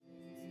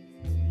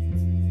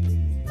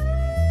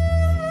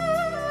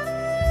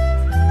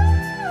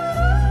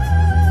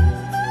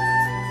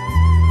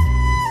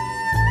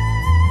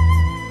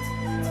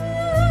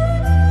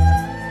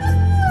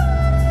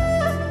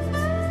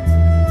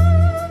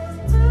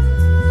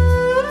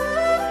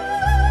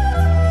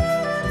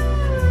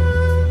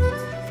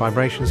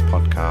VIBErations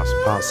Podcast,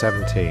 Part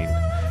 17,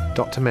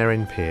 Dr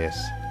Merrin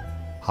Pearse.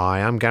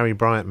 Hi, I'm Gary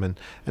Brightman,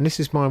 and this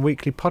is my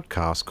weekly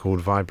podcast called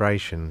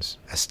VIBErations.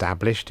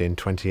 Established in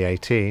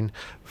 2018,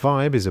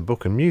 Vibe is a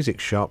book and music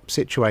shop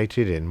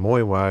situated in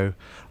Mui Wo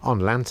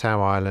on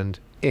Lantau Island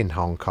in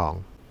Hong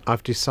Kong.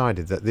 I've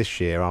decided that this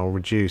year I'll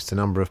reduce the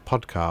number of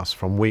podcasts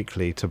from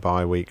weekly to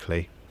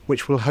bi-weekly,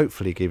 which will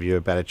hopefully give you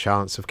a better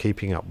chance of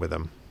keeping up with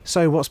them.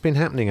 So what's been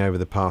happening over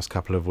the past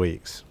couple of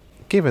weeks?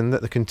 Given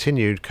that the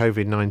continued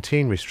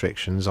COVID-19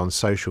 restrictions on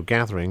social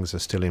gatherings are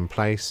still in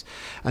place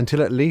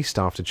until at least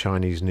after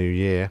Chinese New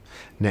Year,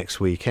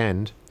 next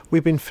weekend,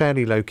 we've been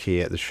fairly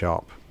low-key at the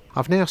shop.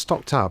 I've now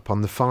stocked up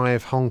on the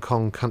 5 Hong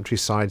Kong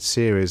countryside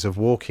series of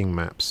walking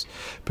maps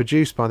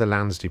produced by the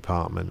Lands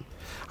Department.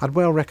 I'd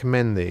well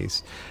recommend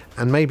these,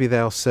 and maybe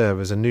they'll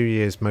serve as a New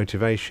Year's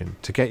motivation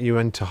to get you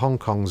into Hong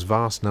Kong's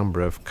vast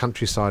number of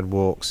countryside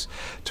walks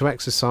to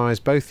exercise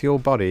both your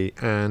body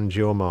and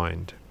your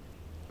mind.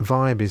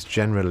 Vibe is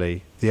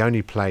generally the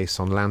only place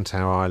on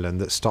Lantau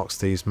Island that stocks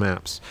these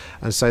maps,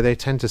 and so they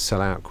tend to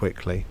sell out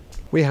quickly.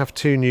 We have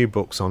 2 new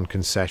books on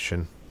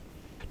concession.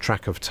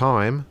 Track of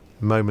Time,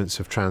 Moments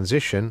of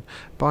Transition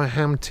by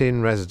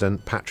Hampton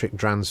resident Patrick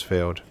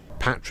Dransfield.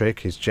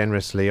 Patrick is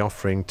generously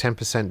offering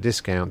 10%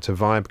 discount to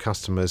Vibe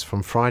customers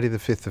from Friday the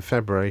 5th of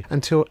February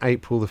until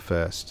April the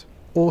 1st.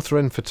 Author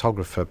and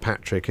photographer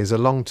Patrick is a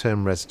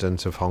long-term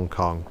resident of Hong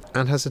Kong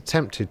and has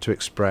attempted to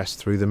express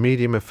through the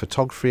medium of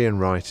photography and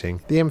writing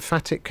the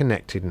emphatic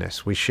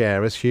connectedness we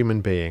share as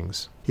human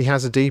beings. He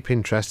has a deep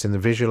interest in the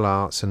visual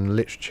arts and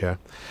literature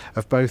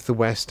of both the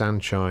West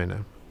and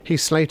China.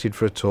 He's slated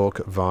for a talk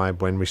at Vibe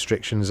when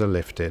restrictions are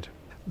lifted.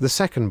 The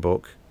second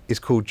book is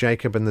called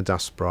Jacob and the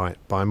Dust Sprite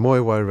by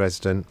Mui Wo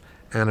resident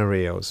Anna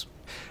Rios,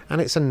 and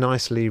it's a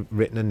nicely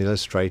written and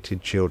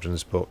illustrated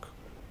children's book.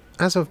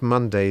 As of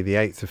Monday the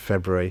 8th of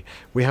February,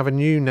 we have a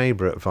new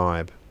neighbour at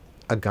Vibe.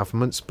 A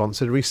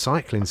government-sponsored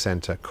recycling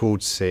centre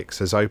called Six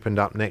has opened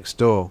up next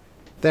door.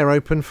 They're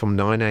open from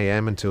 9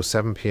 a.m. until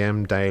 7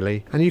 p.m.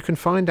 daily, and you can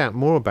find out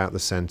more about the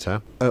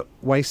centre at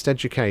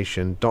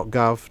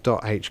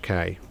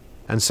wasteeducation.gov.hk.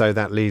 And so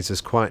that leads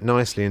us quite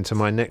nicely into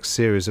my next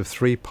series of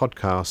 3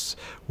 podcasts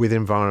with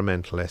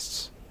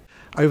environmentalists.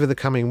 Over the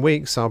coming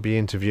weeks, I'll be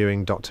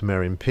interviewing Dr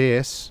Merrin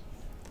Pearse,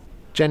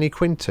 Jenny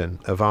Quinton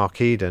of Arc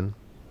Eden,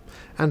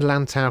 and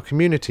Lantau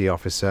Community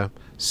Officer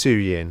Su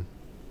Yin.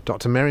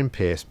 Dr Merrin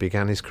Pearse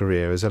began his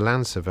career as a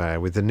land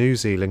surveyor with the New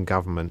Zealand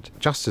government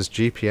just as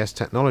GPS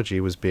technology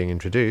was being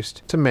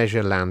introduced to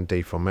measure land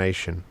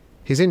deformation.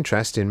 His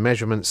interest in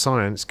measurement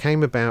science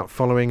came about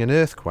following an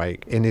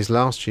earthquake in his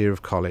last year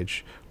of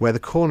college, where the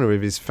corner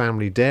of his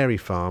family dairy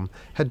farm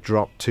had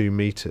dropped 2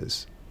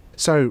 metres.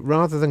 So,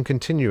 rather than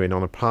continuing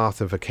on a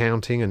path of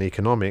accounting and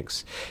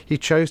economics, he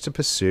chose to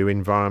pursue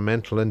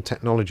environmental and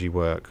technology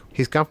work.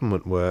 His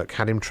government work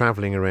had him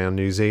travelling around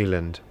New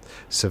Zealand,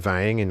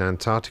 surveying in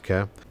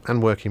Antarctica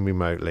and working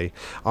remotely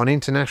on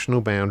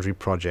international boundary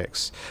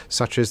projects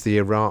such as the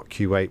Iraq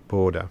Kuwait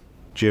Border.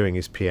 During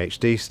his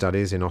PhD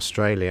studies in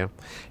Australia,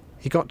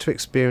 he got to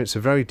experience a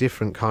very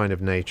different kind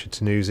of nature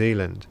to New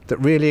Zealand that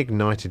really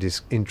ignited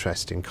his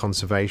interest in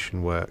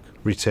conservation work.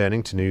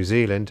 Returning to New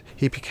Zealand,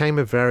 he became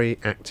a very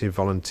active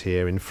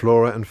volunteer in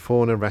flora and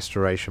fauna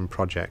restoration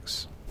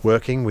projects.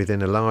 Working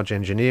within a large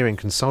engineering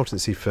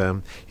consultancy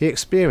firm, he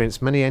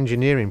experienced many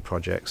engineering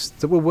projects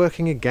that were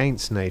working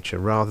against nature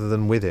rather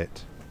than with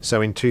it.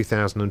 So in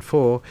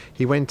 2004,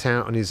 he went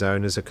out on his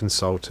own as a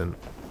consultant.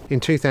 In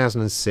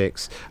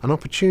 2006, an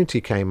opportunity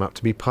came up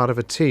to be part of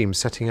a team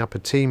setting up a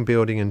team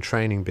building and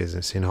training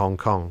business in Hong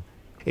Kong.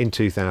 In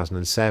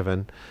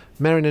 2007,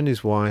 Merrin and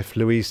his wife,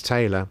 Louise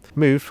Taylor,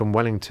 moved from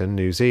Wellington,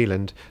 New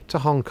Zealand, to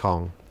Hong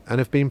Kong and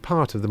have been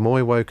part of the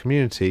Mui Wo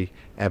community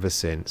ever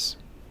since.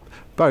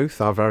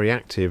 Both are very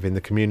active in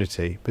the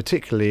community,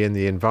 particularly in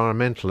the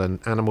environmental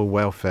and animal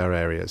welfare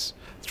areas,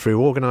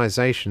 through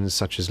organisations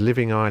such as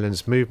Living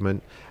Islands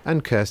Movement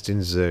and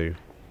Kirsten Zoo.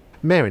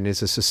 Merrin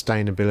is a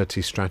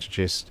sustainability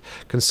strategist,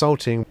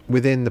 consulting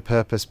within the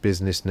Purpose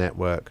Business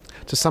Network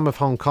to some of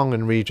Hong Kong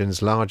and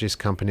region's largest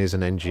companies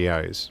and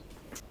NGOs.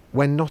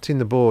 When not in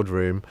the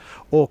boardroom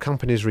or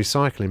companies'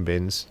 recycling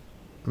bins,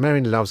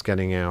 Merrin loves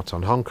getting out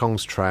on Hong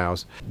Kong's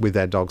trails with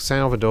their dog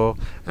Salvadore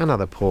and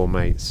other poor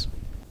mates.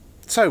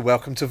 So,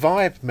 welcome to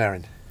Vibe,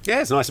 Merrin.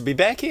 Yeah, it's nice to be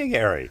back here,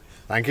 Gary.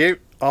 Thank you.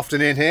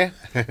 Often in here.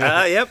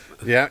 Yep.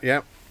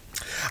 Yeah.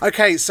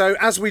 Okay, so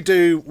as we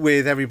do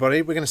with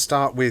everybody, we're going to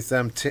start with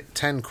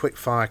 10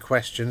 quick-fire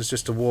questions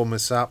just to warm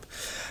us up.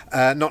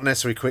 Not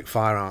necessarily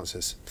quick-fire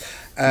answers.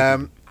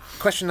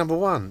 Question number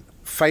 1,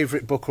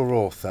 favourite book or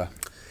author?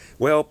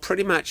 Well,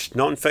 pretty much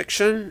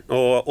non-fiction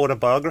or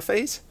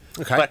autobiographies,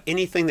 but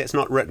anything that's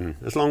not written,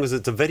 as long as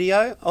it's a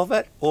video of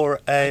it or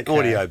an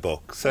audio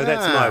book. So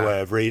that's my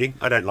way of reading.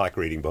 I don't like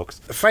reading books.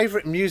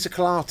 Favourite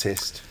musical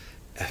artist?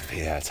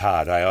 Yeah, it's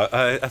hard.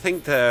 I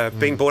think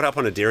being brought up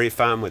on a dairy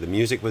farm where the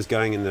music was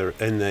going in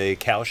the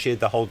cow shed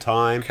the whole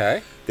time.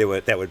 Okay.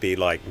 That would be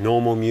like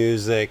normal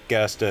music,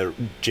 just a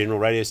general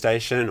radio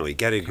station, or you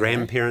go to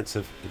grandparents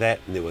of that,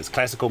 and there was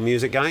classical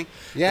music going.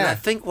 Yeah. And I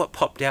think what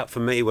popped out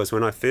for me was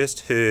when I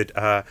first heard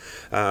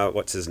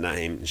what's his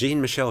name,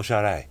 Jean-Michel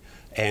Jarre.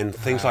 And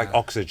things like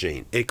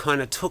Oxygen. It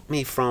kind of took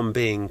me from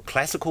being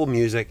classical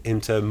music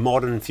into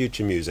modern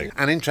future music.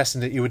 And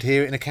interesting that you would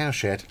hear it in a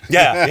cowshed.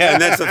 Yeah,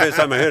 and that's the first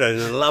time I heard it,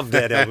 and I loved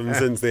that album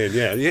since then.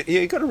 Yeah,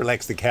 you got to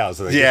relax the cows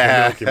so they get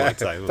the milk, you might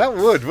say. That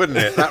would, wouldn't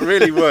it? That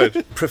really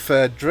would.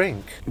 Preferred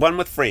drink? One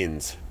with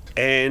friends.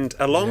 And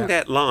along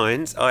that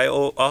lines, I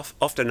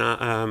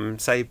often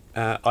say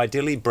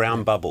ideally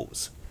brown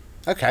bubbles.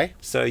 Okay.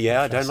 So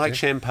I don't like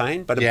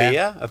champagne, but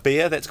a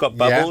beer that's got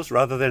bubbles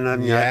rather than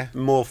a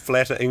more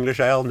flatter English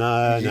ale. No,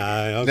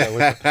 I'll go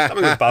with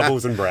something with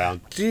bubbles and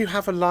brown. Do you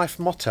have a life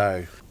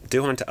motto?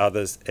 Do unto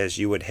others as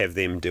you would have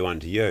them do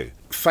unto you.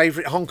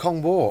 Favourite Hong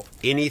Kong walk?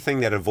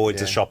 Anything that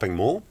avoids a shopping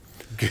mall.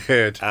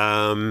 Good.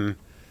 And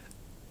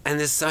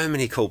there's so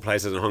many cool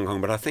places in Hong Kong,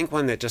 but I think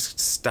one that just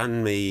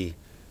stunned me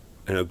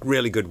in a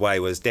really good way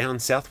was down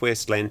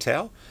southwest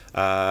Lantau.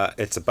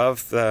 It's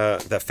above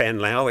the Fan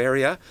Lau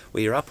area,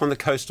 where you're up on the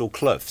coastal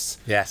cliffs.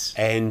 Yes.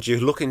 And you're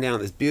looking down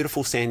at these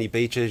beautiful sandy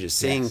beaches. You're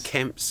seeing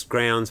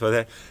campgrounds where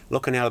they're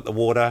looking out at the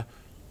water,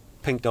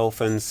 pink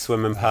dolphins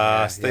swimming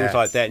past, things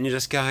like that. And you're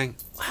just going,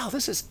 wow,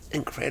 this is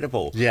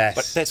incredible. Yes.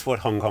 But that's what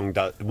Hong Kong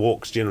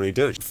walks generally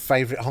do.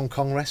 Favourite Hong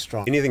Kong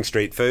restaurant? Anything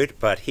street food,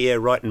 but here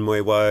right in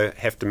Mui Wo,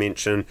 have to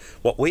mention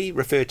what we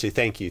refer to,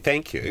 thank you,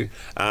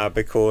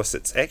 because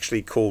it's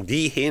actually called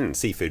Yi Hen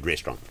Seafood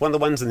Restaurant. One of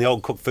the ones in the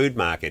old Cook Food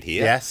Market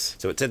here. Yes.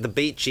 So it's at the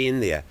beach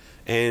end there.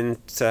 And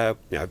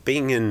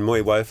being in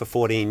Mui Wo for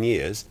 14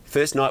 years,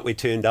 first night we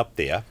turned up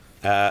there,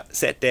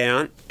 sat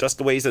down,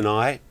 just Louise and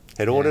I,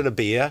 had ordered a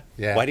beer,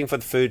 waiting for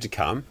the food to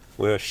come.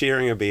 We were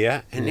sharing a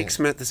beer, and next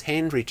minute this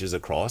hand reaches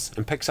across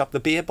and picks up the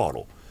beer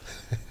bottle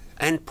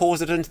and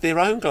pours it into their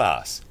own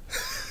glass.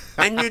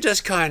 And you're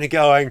just kind of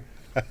going,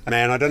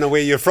 man, I don't know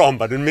where you're from,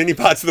 but in many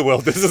parts of the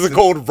world, this is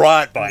called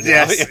right by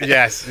now.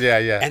 Yes,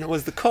 yeah. And it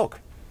was the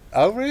cook.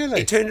 Oh, really?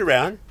 He turned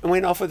around and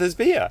went off with his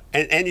beer.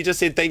 And he just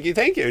said, thank you.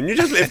 And you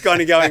just left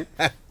kind of going,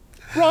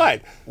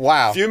 right.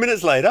 Wow. A few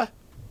minutes later,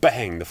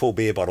 bang, the full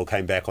beer bottle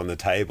came back on the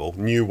table,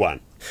 new one.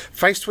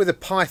 Faced with a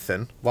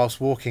python whilst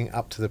walking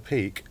up to the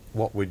peak,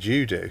 what would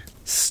you do?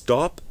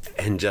 Stop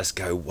and just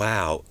go,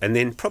 wow. And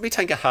then probably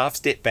take a half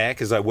step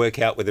back as I work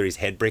out whether he's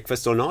had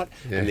breakfast or not.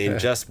 And then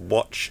just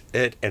watch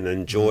it and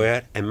enjoy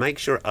it and make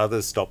sure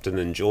others stopped and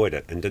enjoyed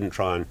it and didn't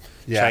try and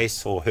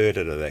chase or hurt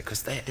it or that,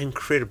 because they're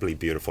incredibly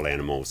beautiful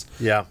animals.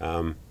 Yeah.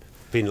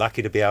 Been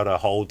lucky to be able to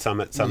hold some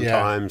at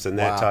sometimes and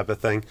that type of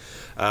thing.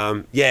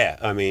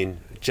 I mean,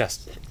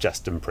 just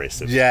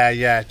impressive.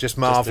 Just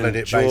marvel at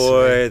it, basically.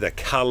 Enjoy the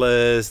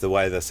colours, the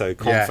way they're so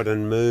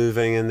confident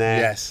moving and that.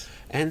 Yes.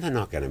 And they're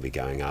not going to be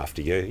going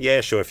after you.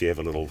 Yeah, sure, if you have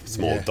a little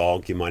small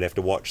dog, you might have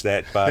to watch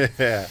that. But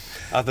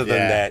other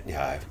than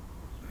that,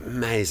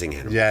 amazing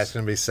animals. Yeah, it's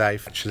going to be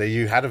safe. Actually,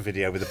 you had a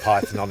video with a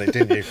python on it,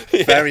 didn't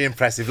you? Very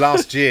impressive.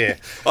 Last year.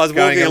 I was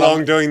walking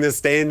along doing the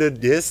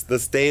standard,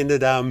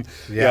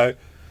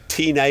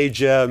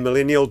 teenager,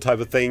 millennial type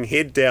of thing,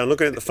 head down,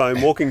 looking at the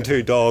phone, walking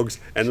two dogs,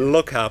 and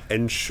look up,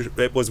 and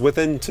it was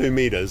within 2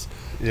 meters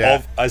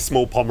of a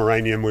small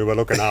Pomeranian we were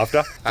looking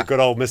after, the good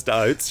old Mr.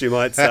 Oates, you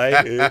might say,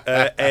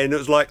 and it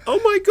was like,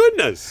 oh my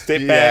goodness,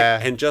 step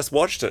back and just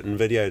watched it and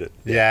videoed it.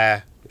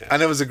 Yeah,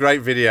 and it was a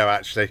great video,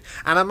 actually,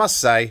 and I must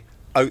say,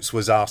 Oates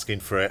was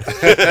asking for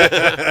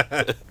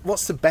it.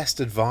 What's the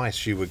best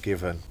advice you were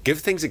given? Give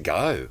things a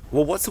go.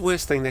 Well, what's the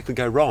worst thing that could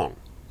go wrong?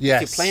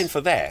 Yes. If you plan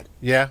for that,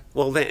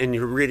 well, then, and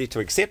you're ready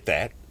to accept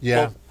that,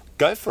 well,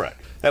 go for it.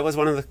 That was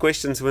one of the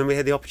questions when we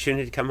had the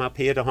opportunity to come up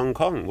here to Hong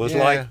Kong, was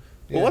well,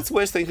 what's the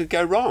worst thing that could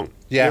go wrong?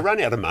 You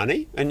run out of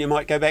money and you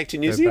might go back to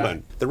New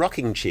Zealand. The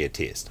rocking chair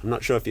test. I'm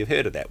not sure if you've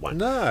heard of that one.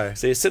 No.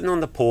 So you're sitting on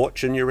the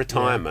porch in your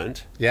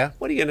retirement.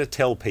 What are you going to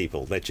tell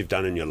people that you've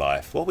done in your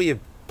life? What were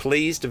you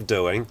pleased of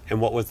doing, and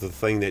what was the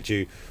thing that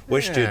you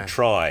wished you'd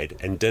tried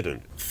and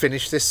didn't?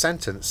 Finish this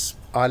sentence.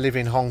 I live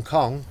in Hong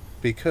Kong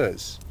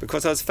because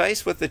I was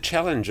faced with the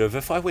challenge of,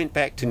 if I went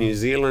back to New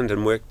Zealand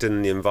and worked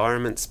in the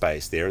environment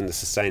space there, in the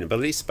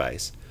sustainability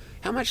space,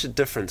 how much a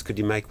difference could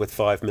you make with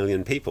 5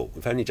 million people?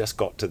 We've only just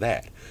got to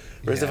that.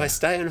 Whereas if I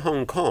stay in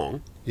Hong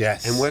Kong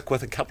and work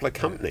with a couple of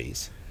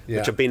companies,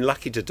 which I've been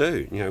lucky to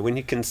do, when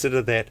you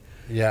consider that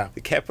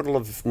the capital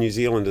of New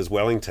Zealand is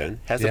Wellington,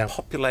 has a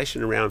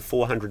population around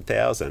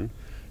 400,000,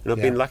 and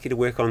I've been lucky to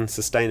work on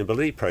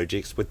sustainability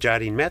projects with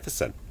Jardine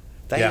Matheson.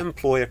 They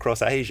employ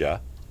across Asia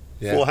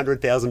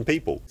 400,000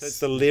 people. So it's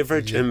the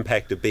leverage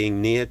impact of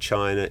being near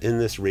China in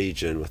this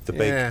region with the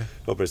big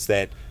corporates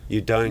that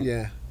you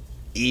don't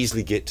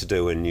easily get to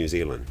do in New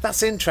Zealand.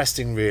 That's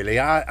interesting, really.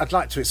 I'd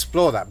like to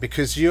explore that,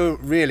 because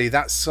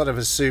that's sort of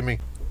assuming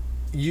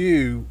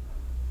you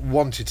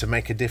wanted to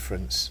make a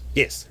difference.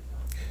 Yes.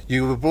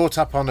 You were brought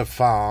up on a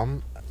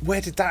farm. Where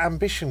did that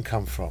ambition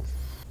come from?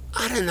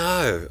 I don't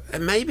know.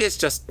 Maybe it's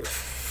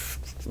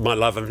just my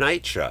love of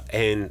nature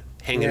and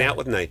hanging out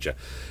with nature.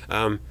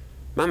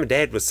 Mum and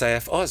Dad would say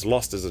if I was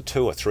lost as a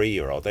 2 or 3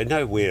 year old, they'd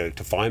know where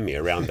to find me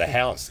around the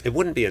house. It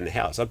wouldn't be in the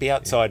house. I'd be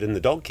outside in the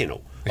dog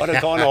kennel. I'd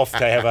have gone off to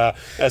have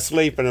a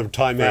sleep and a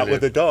time out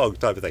with the dog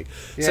type of thing.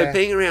 Yeah. So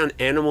being around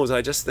animals,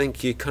 I just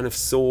think you kind of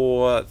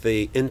saw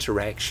the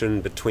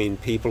interaction between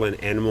people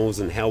and animals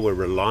and how we're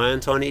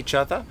reliant on each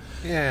other.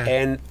 Yeah.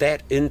 And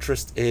that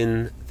interest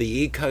in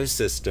the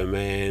ecosystem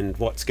and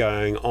what's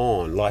going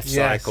on, life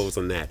cycles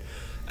and that.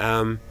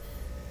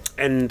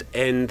 And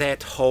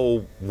that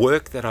whole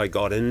work that I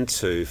got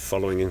into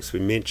following, as we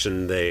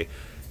mentioned, the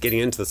getting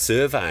into the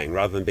surveying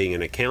rather than being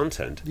an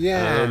accountant.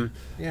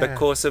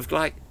 Because of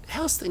like,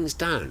 how's things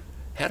done?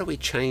 How do we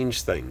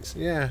change things?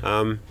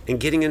 And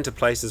getting into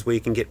places where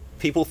you can get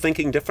people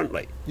thinking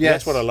differently.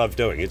 That's what I love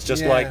doing. It's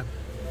just like,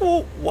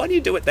 well, why do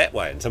you do it that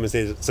way? And someone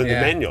says it's in the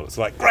manual. It's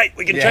like, great,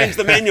 we can change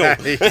the manual.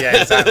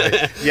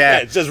 Exactly.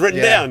 It's just written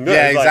down.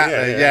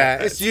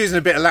 Exactly. It's using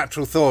a bit of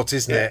lateral thought,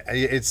 isn't it?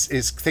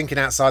 It's thinking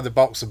outside the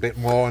box a bit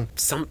more. And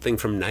something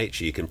from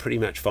nature, you can pretty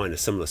much find a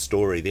similar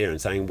story there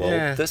and saying,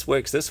 well, this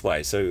works this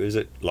way. So is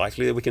it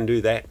likely that we can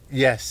do that?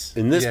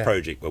 In this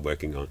project we're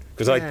working on?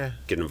 Because I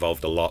get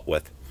involved a lot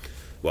with,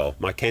 well,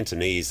 my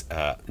Cantonese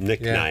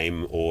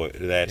nickname or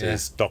that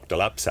is Dr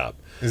Lapsap.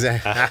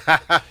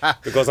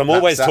 Because I'm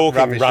always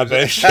talking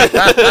rubbish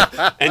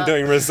and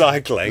doing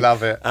recycling.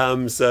 Love it.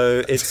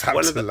 So it's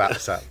one of the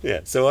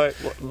Lapsap. So a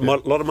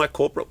lot of my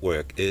corporate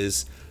work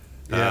is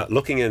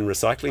looking in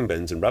recycling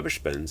bins and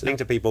rubbish bins, saying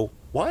to people,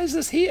 why is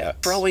this here?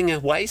 Throwing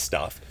away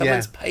stuff.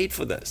 Someone's paid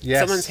for this.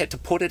 Someone's had to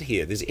put it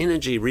here. There's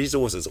energy,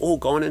 resources, all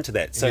gone into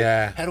that.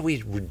 So how do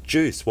we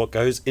reduce what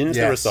goes into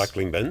the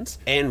recycling bins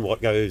and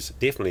what goes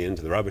definitely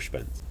into the rubbish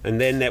bins? And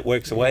then that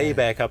works way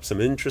back up some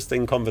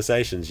interesting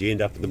conversations. You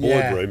end up in the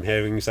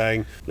boardroom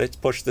saying, let's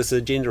push this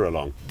agenda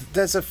along.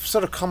 There's a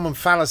sort of common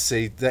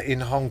fallacy that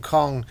in Hong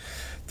Kong,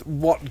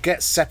 what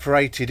gets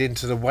separated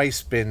into the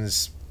waste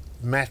bins,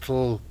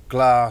 metal,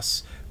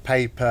 glass,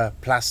 paper,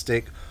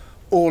 plastic,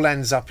 all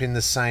ends up in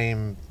the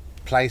same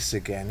place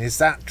again. Is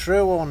that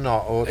true or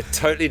not? Or it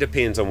totally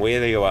depends on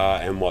where you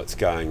are and what's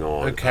going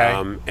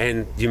on.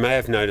 And you may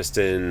have noticed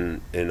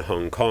in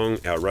Hong Kong,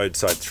 our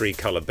roadside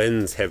 3-colour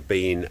bins have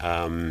been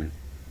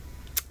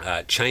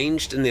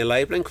changed in their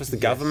labelling because the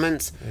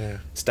government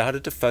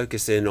started to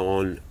focus in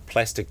on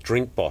plastic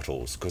drink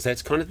bottles because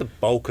that's kind of the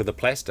bulk of the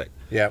plastic.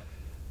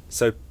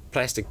 So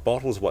plastic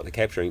bottles, what they're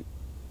capturing.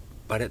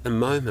 But at the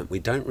moment, we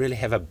don't really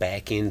have a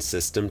back-end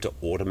system to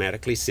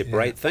automatically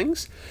separate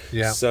things.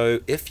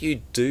 So if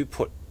you do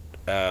put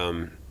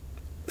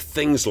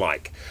things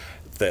like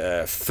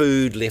the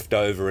food left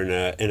over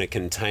in a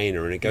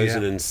container and it goes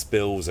in and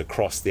spills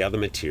across the other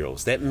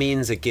materials, that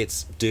means it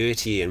gets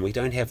dirty and we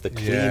don't have the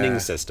cleaning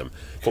system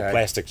for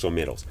plastics or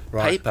metals.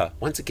 Paper,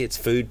 once it gets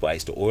food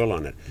waste or oil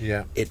on it,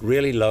 it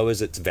really lowers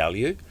its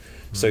value.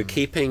 So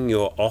keeping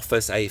your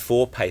office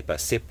A4 paper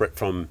separate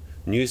from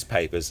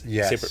newspapers,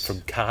 separate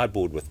from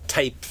cardboard with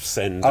tapes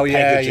and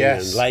packaging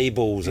and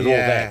labels and all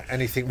that.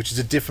 Anything which is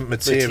a different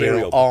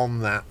material on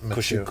that material.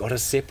 Because you've got to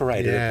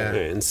separate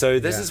it. And so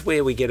this is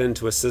where we get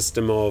into a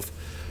system of,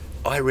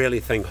 I really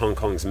think Hong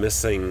Kong's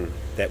missing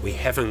that we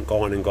haven't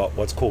gone and got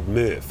what's called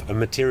MRF, a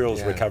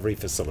materials recovery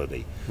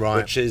facility,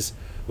 which is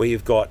where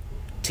you've got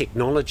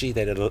technology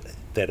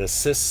that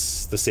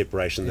assists the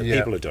separation that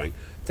people are doing,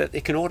 that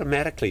it can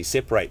automatically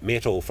separate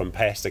metal from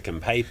plastic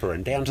and paper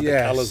and down to the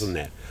colours and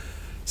that.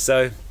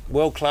 So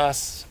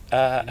world-class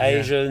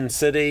Asian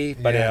city,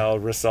 but our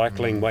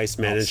recycling waste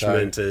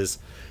management is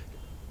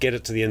get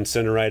it to the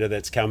incinerator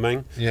that's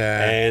coming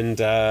and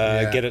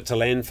get it to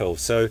landfill.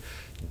 So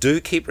do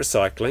keep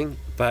recycling,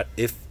 but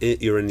if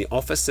you're in the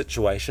office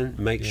situation,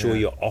 make sure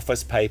your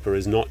office paper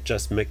is not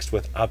just mixed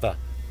with other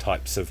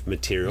types of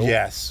material.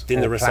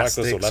 Then the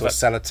recyclers will love it.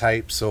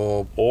 Sellotapes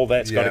or all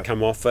that's got to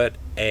come off it.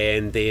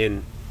 And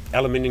then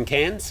aluminium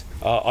cans.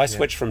 I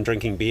switched from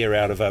drinking beer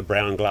out of a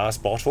brown glass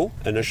bottle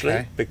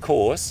initially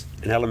because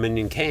an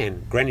aluminium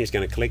can, Granny's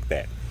going to collect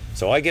that.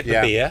 So I get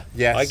the beer,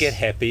 I get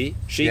happy,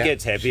 she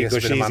gets happy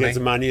because she gets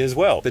money as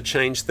well. To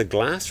change the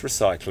glass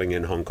recycling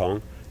in Hong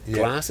Kong,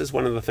 glass is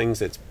one of the things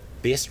that's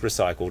best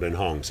recycled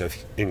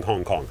in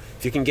Hong Kong.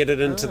 If you can get it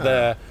into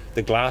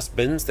the glass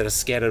bins that are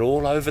scattered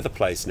all over the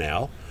place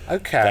now,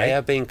 they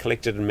are being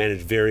collected and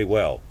managed very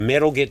well.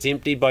 Metal gets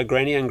emptied by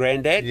Granny and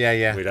Granddad.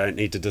 We don't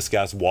need to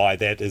discuss why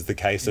that is the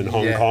case in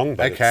Hong Kong,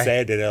 but it's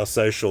sad that our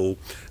social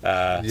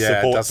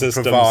support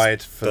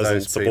systems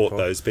doesn't support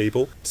those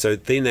people. So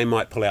then they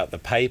might pull out the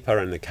paper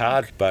and the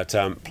card, but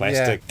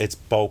plastic, it's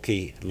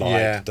bulky,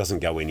 light, doesn't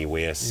go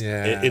anywhere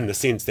in the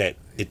sense that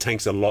it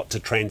takes a lot to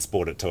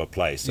transport it to a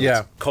place. So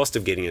it's cost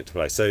of getting it to a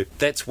place. So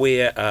that's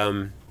where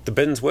the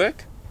bins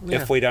work.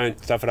 If we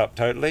don't stuff it up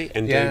totally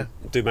and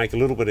do make a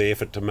little bit of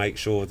effort to make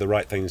sure the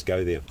right things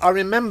go there. I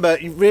remember,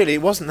 really,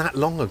 it wasn't that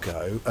long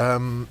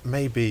ago,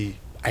 maybe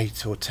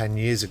 8 or 10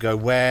 years ago,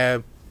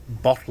 where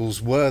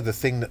bottles were the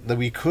thing that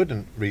we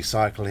couldn't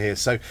recycle here.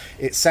 So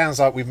it sounds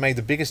like we've made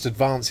the biggest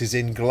advances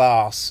in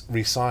glass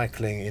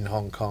recycling in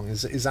Hong Kong.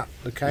 Is that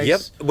the case?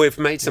 Yep, we've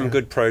made some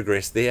good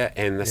progress there,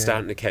 and they're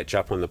starting to catch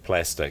up on the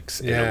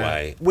plastics in a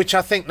way. Which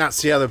I think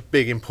that's the other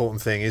big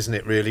important thing, isn't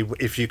it, really?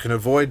 If you can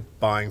avoid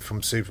buying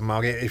from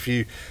supermarket, if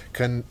you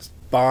can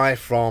buy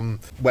from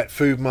wet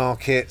food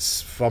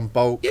markets, from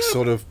bulk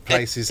sort of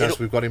places as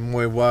we've got in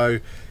Mui Wo,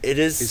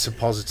 it's a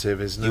positive,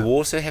 isn't it? You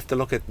also have to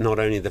look at not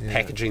only the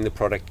packaging the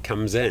product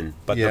comes in,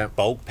 but the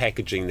bulk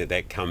packaging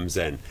that comes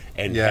in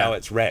and how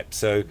it's wrapped.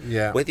 So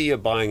whether you're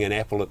buying an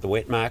apple at the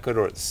wet market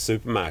or at the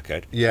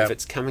supermarket, if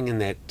it's coming in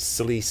that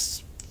silly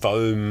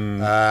foam,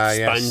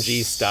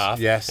 spongy stuff,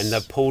 and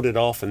they've pulled it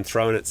off and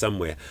thrown it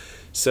somewhere.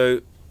 So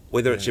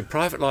whether it's your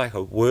private life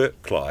or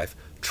work life,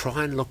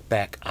 try and look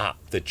back up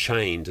the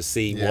chain to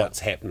see what's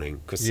happening.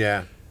 Because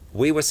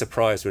we were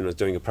surprised when I was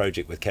doing a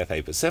project with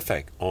Cathay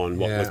Pacific on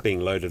what was being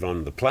loaded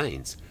on the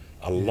planes.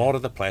 A lot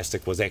of the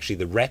plastic was actually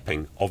the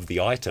wrapping of the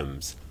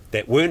items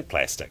that weren't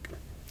plastic.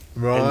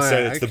 Right. And so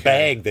it's the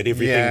bag that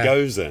everything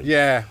goes in.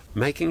 Yeah.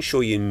 Making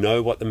sure you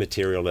know what the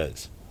material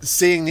is.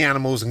 Seeing the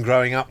animals and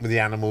growing up with the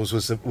animals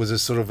was a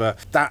sort of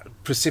that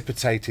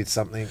precipitated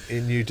something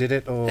in you, did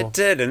it? Or it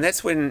did, and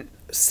that's when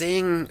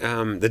seeing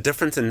the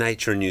difference in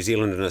nature in New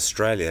Zealand and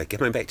Australia,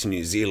 coming back to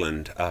New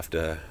Zealand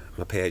after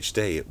my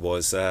PhD, it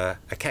was a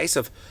case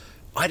of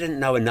I didn't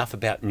know enough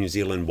about New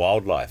Zealand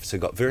wildlife, so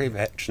got very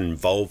much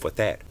involved with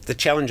that. The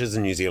challenges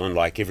in New Zealand,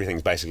 like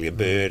everything's basically a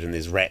bird and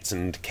there's rats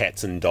and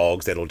cats and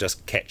dogs that'll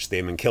just catch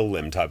them and kill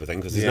them type of thing,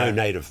 because there's no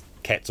native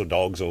cats or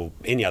dogs or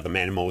any other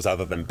animals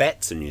other than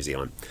bats in New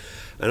Zealand.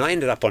 And I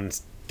ended up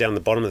down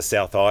the bottom of the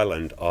South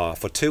Island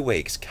for 2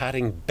 weeks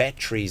cutting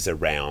batteries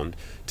around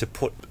to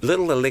put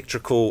little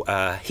electrical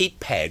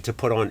heat pad to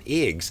put on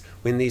eggs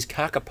when these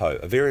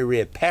kakapo, a very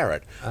rare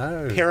parrot,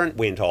 parent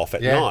went off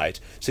at night.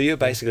 So you're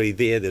basically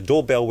there, the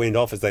doorbell went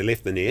off as they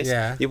left the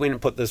nest. You went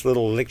and put this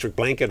little electric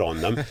blanket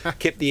on them,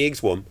 kept the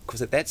eggs warm,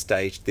 because at that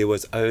stage there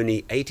was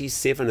only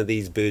 87 of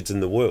these birds in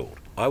the world.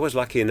 I was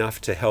lucky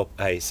enough to help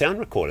a sound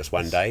recordist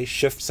one day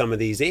shift some of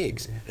these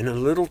eggs. In a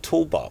little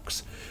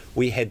toolbox,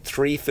 we had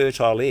 3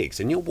 fertile eggs,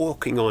 and you're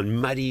walking on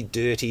muddy,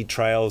 dirty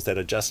trails that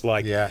are just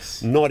like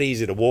not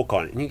easy to walk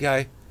on. And you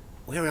go,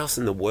 where else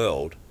in the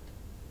world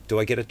do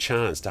I get a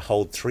chance to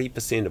hold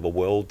 3% of a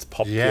world's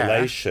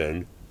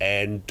population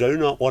and do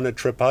not want to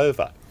trip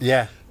over?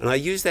 And I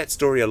use that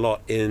story a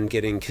lot in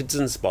getting kids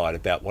inspired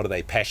about what are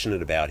they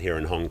passionate about here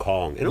in Hong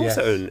Kong, and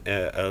also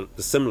in,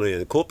 similarly in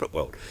the corporate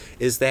world,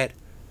 is that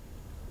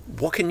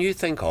what can you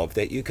think of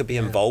that you could be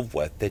involved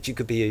with, that you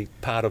could be a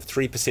part of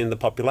 3% of the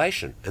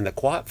population? And they're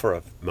quiet for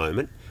a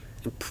moment.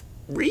 And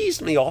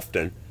reasonably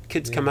often,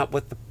 kids come up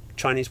with the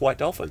Chinese white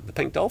dolphin, the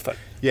pink dolphin.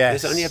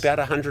 There's only about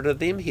 100 of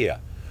them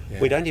here.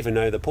 We don't even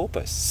know the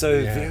porpoise.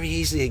 So very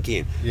easily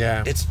again,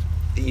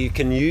 you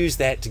can use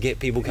that to get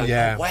people going,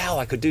 oh, wow,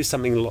 I could do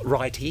something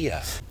right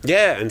here.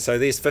 And so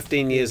there's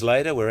 15 years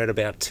later, we're at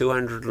about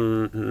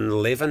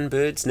 211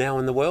 birds now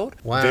in the world.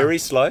 Very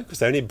slow, because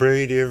they only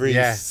breed every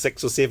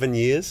 6 or 7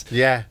 years.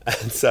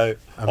 And so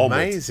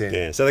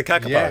amazing. So the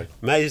kakapo,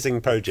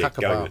 amazing project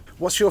going on.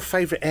 What's your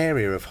favourite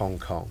area of Hong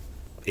Kong?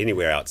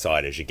 Anywhere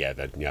outside, as you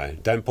gathered,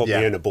 don't put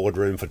me in a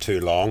boardroom for too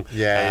long.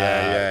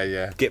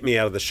 Get me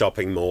out of the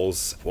shopping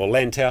malls. Well,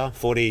 Lantau,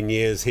 14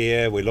 years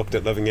here. We looked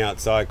at living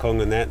outside Kong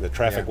and that, and the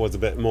traffic was a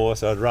bit more,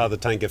 so I'd rather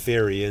take a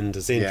ferry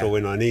into Central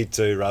when I need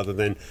to, rather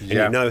than, and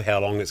you know how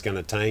long it's going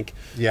to take.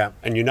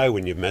 And you know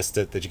when you've missed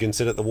it, that you can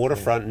sit at the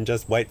waterfront and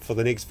just wait for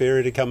the next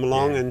ferry to come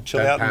along and chill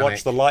out and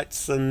watch the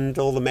lights and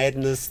all the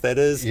madness that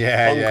is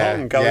Hong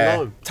Kong going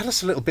on. Tell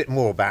us a little bit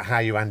more about how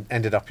you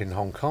ended up in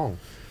Hong Kong.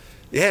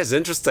 It's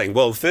interesting.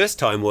 Well, the first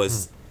time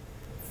was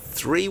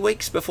 3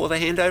 weeks before the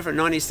handover in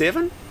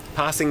 97.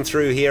 Passing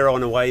through here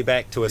on the way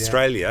back to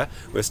Australia.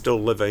 We're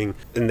still living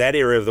in that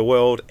area of the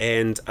world,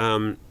 and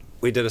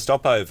we did a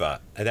stopover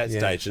at that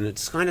stage. And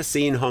it's kind of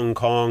seen Hong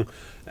Kong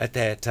at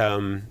that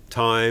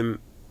time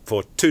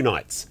for 2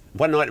 nights.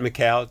 1 night in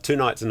Macau, 2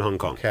 nights in Hong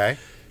Kong.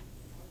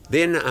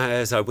 Then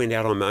as I went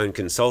out on my own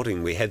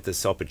consulting, we had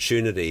this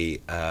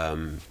opportunity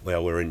while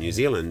we were in New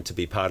Zealand to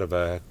be part of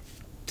a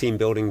team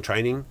building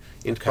training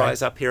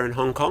enterprise up here in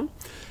Hong Kong,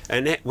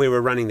 and we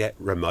were running that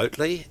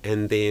remotely.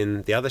 And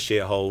then the other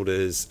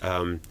shareholders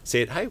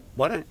said, hey,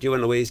 why don't you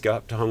and Louise go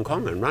up to Hong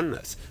Kong and run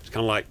this? It's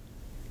kind of like,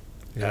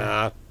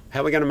 how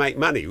are we going to make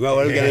money? Well,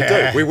 what are we going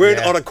to do? We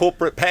weren't on a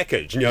corporate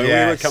package. We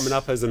were coming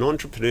up as an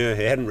entrepreneur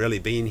who hadn't really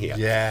been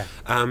here.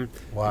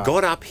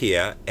 Got up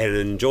here and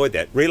enjoyed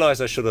that.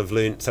 Realised I should have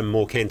learnt some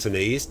more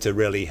Cantonese to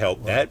really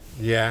help that.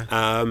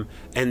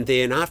 And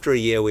then after a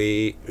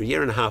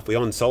year and a half, we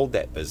on-sold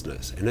that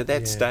business. And at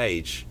that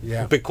stage,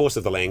 because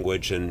of the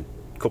language and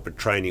corporate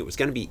training, it was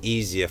going to be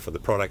easier for the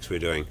products we were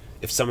doing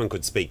if someone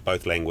could speak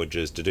both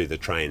languages to do the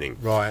training.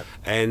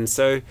 And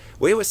so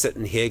we were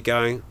sitting here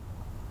going,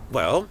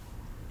 well,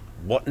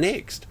 what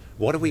next?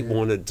 What do we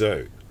want to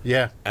do?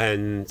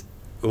 And,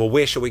 well,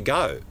 where shall we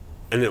go?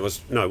 And it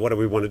was, no, what do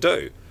we want to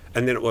do?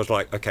 And then it was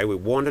like, okay, we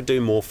want to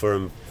do more for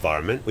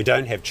environment. We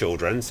don't have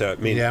children, so it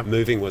meant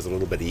moving was a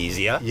little bit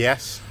easier.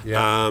 Yes.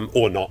 Yeah.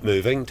 Or not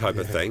moving type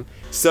of thing.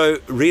 So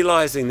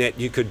realizing that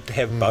you could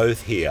have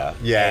both here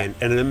and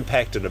it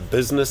impacted a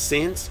business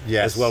sense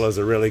as well as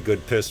a really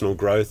good personal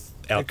growth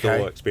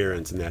outdoor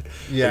experience and that.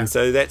 Yeah. And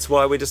so that's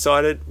why we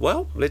decided,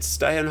 well, let's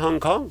stay in Hong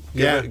Kong.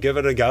 Give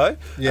it a go.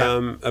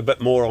 Yeah. A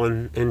bit more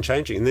on and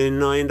changing. And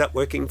then I ended up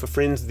working for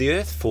Friends of the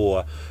Earth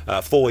for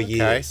 4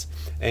 years.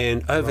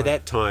 And over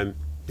that time,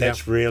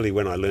 that's really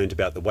when I learned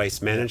about the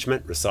waste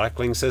management,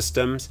 recycling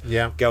systems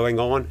going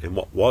on and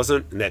what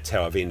wasn't. And that's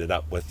how I've ended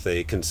up with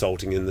the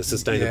consulting in the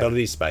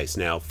sustainability space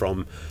now,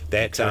 from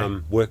that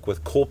work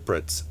with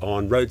corporates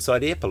on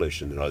roadside air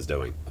pollution that I was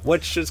doing,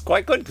 which is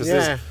quite good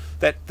because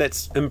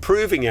that's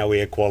improving our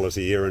air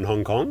quality here in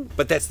Hong Kong.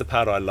 But that's the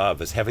part I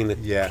love, is having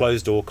the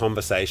closed door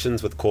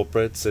conversations with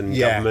corporates and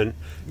government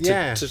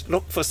to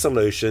look for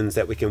solutions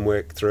that we can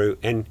work through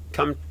and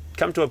come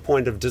to a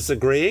point of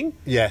disagreeing,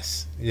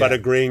 but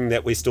agreeing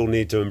that we still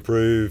need to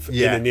improve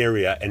in an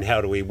area, and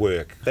how do we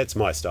work. That's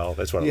my style.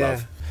 That's what I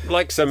love.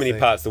 Like so many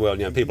parts of the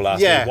world, people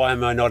ask me, why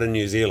am I not in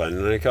New Zealand?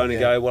 And I kind of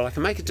go, well, I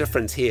can make a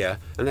difference here.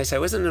 And they say,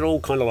 well, isn't it all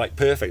kind of like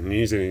perfect in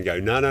New Zealand? And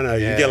you go, no,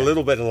 you get a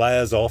little bit of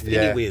layers off.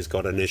 Anywhere's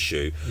got an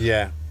issue.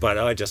 But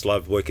I just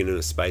love working in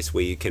a space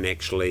where you can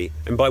actually,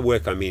 and by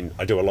work I mean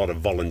I do a lot of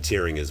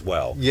volunteering as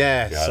well.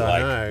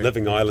 Like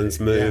Living Islands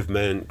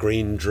movement,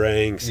 green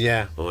drinks,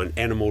 on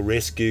animal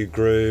rescue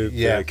group,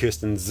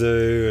 Kirsten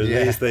Zoo,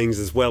 and these things,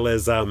 as well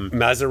as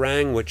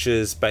Mazarang, which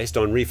is based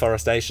on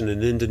reforestation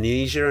in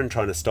Indonesia and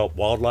trying to stop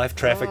wildlife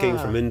trafficking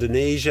from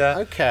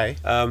Indonesia.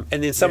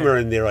 And then somewhere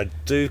in there I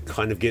do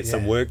kind of get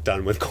some work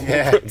done with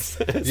corporates.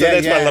 So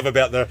that's what I love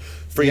about the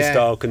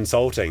freestyle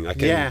consulting. I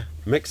can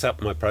mix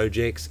up my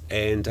projects,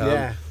 and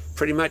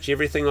pretty much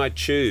everything I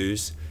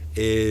choose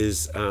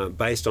is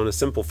based on a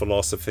simple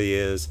philosophy: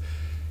 is,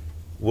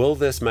 will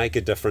this make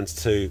a difference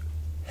to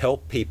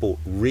help people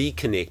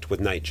reconnect with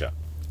nature?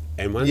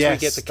 And once we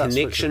get the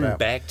connection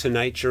back to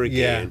nature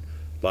again,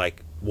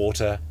 like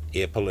water,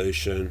 air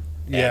pollution,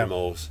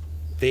 animals,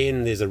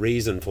 then there's a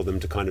reason for them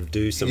to kind of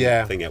do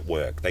something at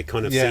work. They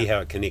kind of see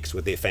how it connects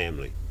with their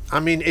family. I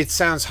mean, it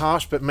sounds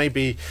harsh, but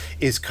maybe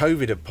is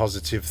COVID a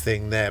positive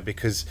thing there,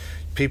 because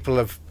people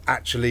have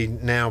actually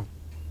now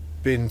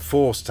been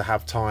forced to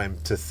have time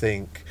to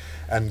think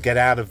and get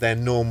out of their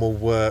normal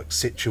work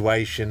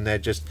situation. They're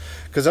just,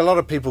 because a lot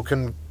of people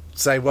can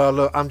say, well,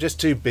 look, I'm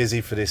just too busy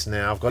for this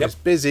now. I've got this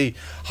busy,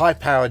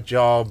 high-powered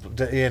job.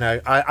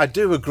 I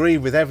do agree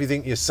with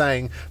everything you're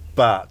saying,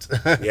 but...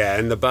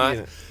 and the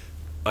but,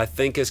 I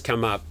think, has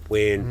come up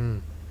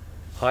when...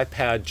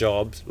 high-powered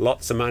jobs,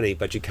 lots of money,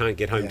 but you can't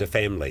get home to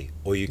family,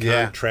 or you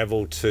can't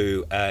travel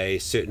to a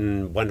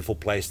certain wonderful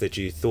place that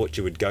you thought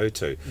you would go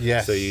to.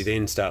 So you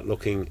then start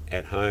looking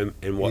at home,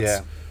 and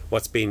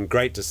what's been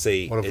great to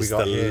see is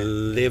the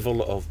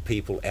level of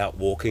people out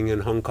walking in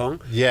Hong Kong.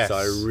 So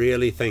I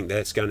really think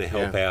that's going to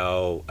help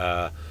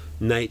our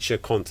nature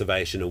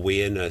conservation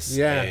awareness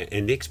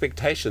and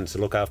expectations to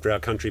look after our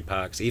country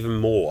parks even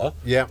more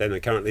than they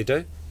currently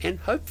do, and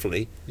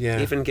hopefully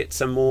even get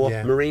some more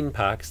marine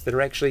parks that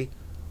are actually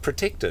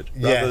protected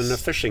rather than a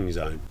fishing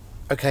zone.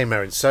 Okay,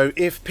 Merrin, so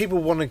if people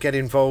want to get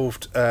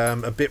involved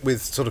a bit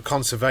with sort of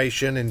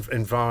conservation and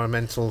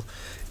environmental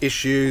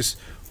issues,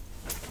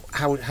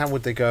 how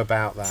would they go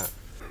about that?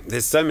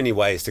 There's so many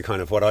ways to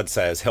kind of, what I'd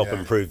say is, help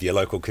improve your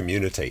local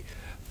community.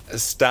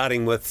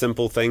 Starting with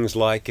simple things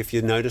like, if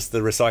you notice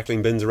the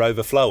recycling bins are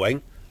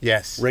overflowing,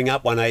 ring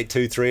up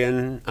 1823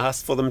 and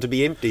ask for them to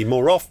be empty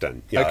more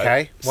often.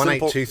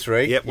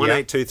 1823.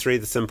 1823,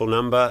 the simple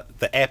number.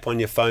 The app on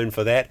your phone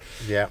for that.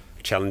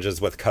 Challenges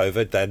with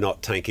COVID, they're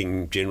not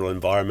taking general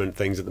environment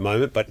things at the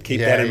moment, but keep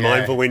that in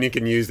mind for when you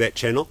can use that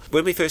channel.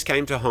 When we first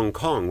came to Hong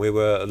Kong, we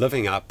were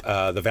living up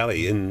the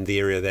valley in the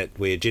area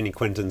where Jenny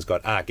Quinton's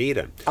got Arc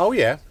Eden.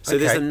 So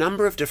there's a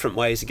number of different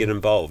ways to get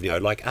involved.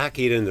 Like Arc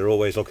Eden, they're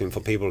always looking for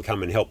people to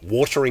come and help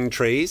watering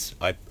trees.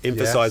 I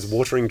emphasize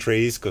watering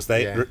trees because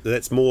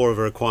that's more of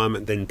a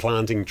requirement than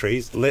planting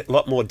trees. A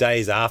lot more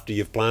days after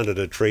you've planted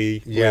a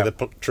tree where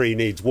the tree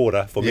needs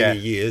water for many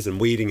years,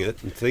 and weeding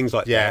it and things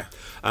like that.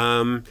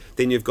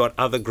 Then you've got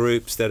other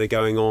groups that are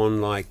going on,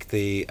 like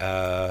the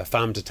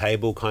farm to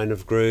table kind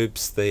of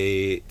groups.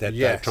 They're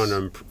trying to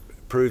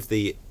improve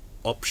the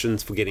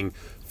options for getting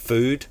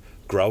food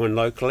grown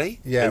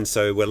locally. And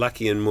so we're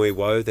lucky in Mui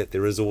Wo that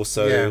there is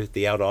also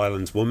the Outer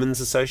Islands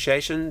Women's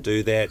Association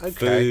do that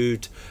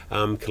food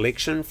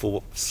collection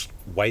for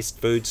waste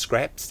food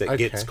scraps that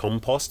gets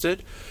composted.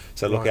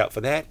 So look out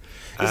for that.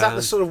 Is that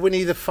the sort of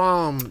Winnie the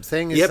Farm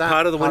thing? Is that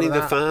part of the Winnie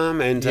the Farm,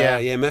 and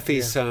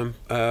Miffy's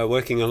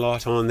working a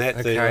lot on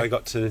that. I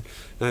got to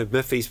know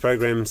Miffy's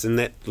programs, and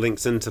that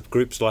links into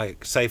groups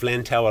like Save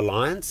Lantau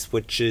Alliance,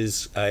 which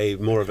is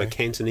more of a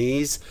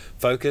Cantonese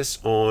focus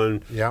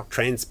on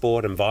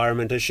transport,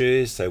 environment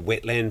issues, so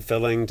wetland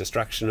filling,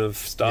 destruction of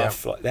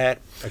stuff like that.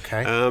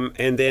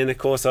 And then, of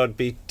course, I'd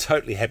be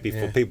totally happy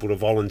for people to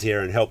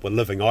volunteer and help with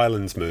Living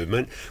Islands movement.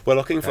 moment. We're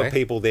looking for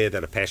people there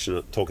that are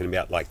passionate, talking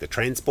about like the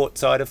transport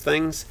side of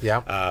things.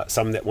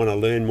 Some that want to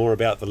learn more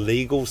about the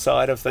legal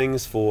side of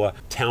things for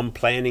town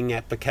planning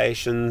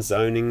applications,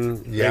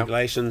 zoning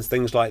regulations,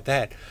 things like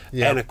that.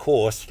 And of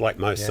course, like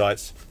most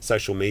sites,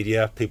 social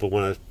media, people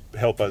want to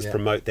help us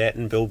promote that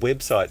and build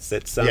websites.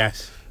 That's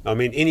I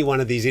mean, any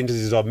one of these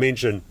entities I've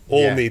mentioned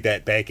all need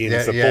that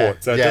back-end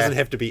support. So it doesn't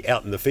have to be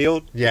out in the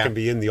field. It can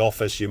be in the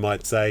office, you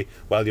might say,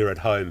 while you're at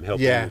home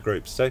helping the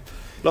groups. So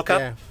look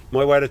up.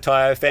 Mui Wo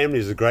Tayo Family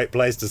is a great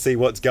place to see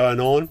what's going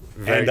on.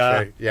 Very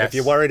true. If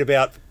you're worried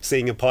about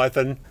seeing a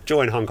python,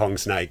 join Hong Kong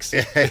Snakes.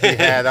 That's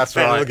right.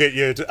 That'll get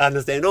you to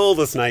understand all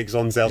the snakes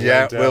on South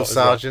Lantau. Will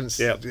Sargent's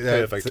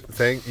perfect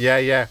thing.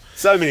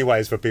 So many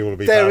ways for people to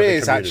be there part of the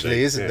is community.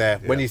 Actually, isn't there?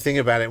 When you think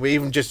about it,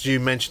 even just you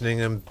mentioning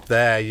them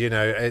there, you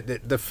know,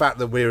 the fact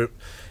that we're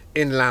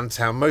in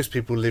Lantau, most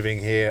people living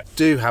here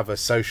do have a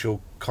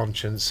social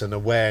conscience and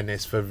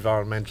awareness for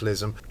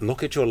environmentalism.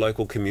 Look at your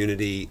local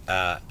community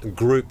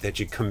group that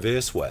you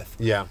converse with.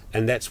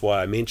 And that's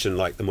why I mentioned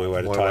like the Mui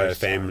Wo Tayo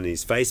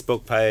Family's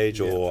Facebook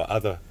page or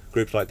other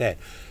groups like that.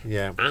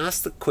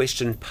 Ask the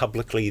question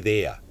publicly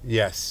there.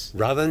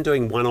 Rather than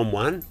doing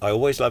one-on-one, I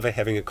always love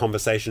having a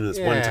conversation that's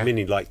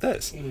one-to-many like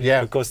this.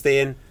 Because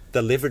then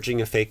the leveraging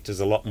effect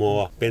is a lot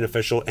more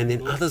beneficial, and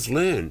then others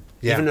learn.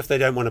 Even if they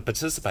don't want to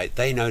participate,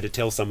 they know to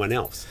tell someone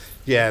else.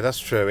 That's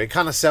true. It's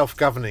kind of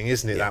self-governing,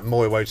 isn't it, that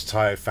Mui Wo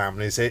Tayo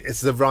families?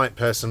 It's the right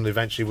person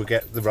eventually will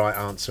get the right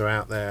answer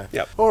out there.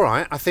 All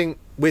right, I think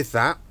with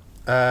that,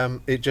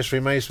 it just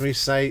remains for me to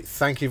say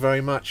thank you very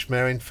much,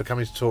 Merrin, for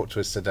coming to talk to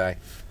us today.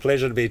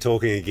 Pleasure to be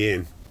talking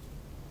again.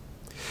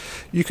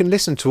 You can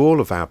listen to all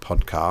of our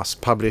podcasts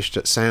published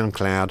at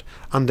SoundCloud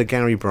under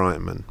Gary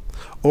Brightman,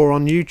 or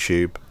on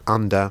YouTube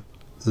under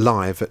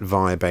Live at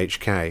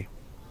VIBEHK,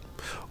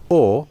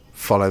 or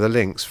follow the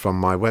links from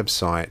my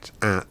website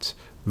at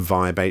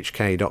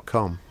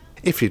vibehk.com.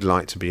 If you'd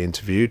like to be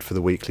interviewed for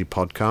the weekly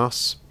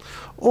podcasts,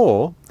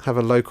 or have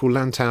a local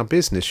Lantau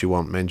business you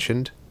want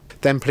mentioned,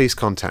 then please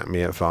contact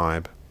me at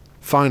Vibe.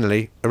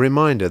 Finally, a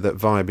reminder that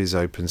Vibe is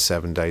open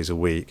 7 days a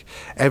week,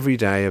 every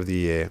day of the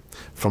year,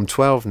 from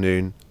 12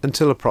 noon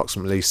until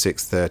approximately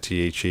 6:30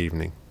 each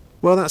evening.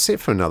 Well, that's it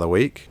for another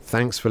week.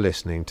 Thanks for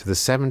listening to the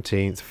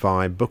 17th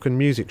Vibe Book and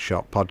Music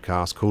Shop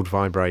podcast called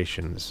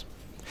VIBErations.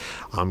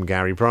 I'm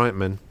Gary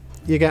Brightman.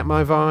 You get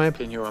my vibe?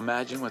 Can you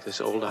imagine what this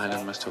old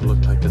island must have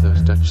looked like to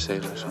those Dutch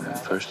sailors when they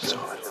first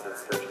saw it?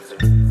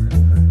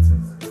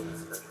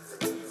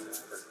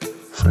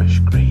 Fresh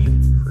green.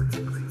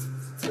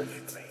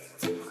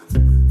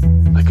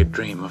 Like a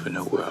dream of a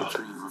new world.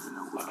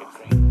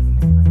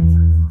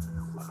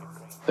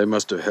 They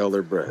must have held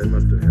their breath.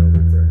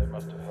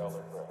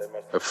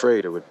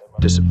 Afraid it would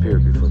disappear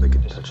before they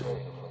could touch it.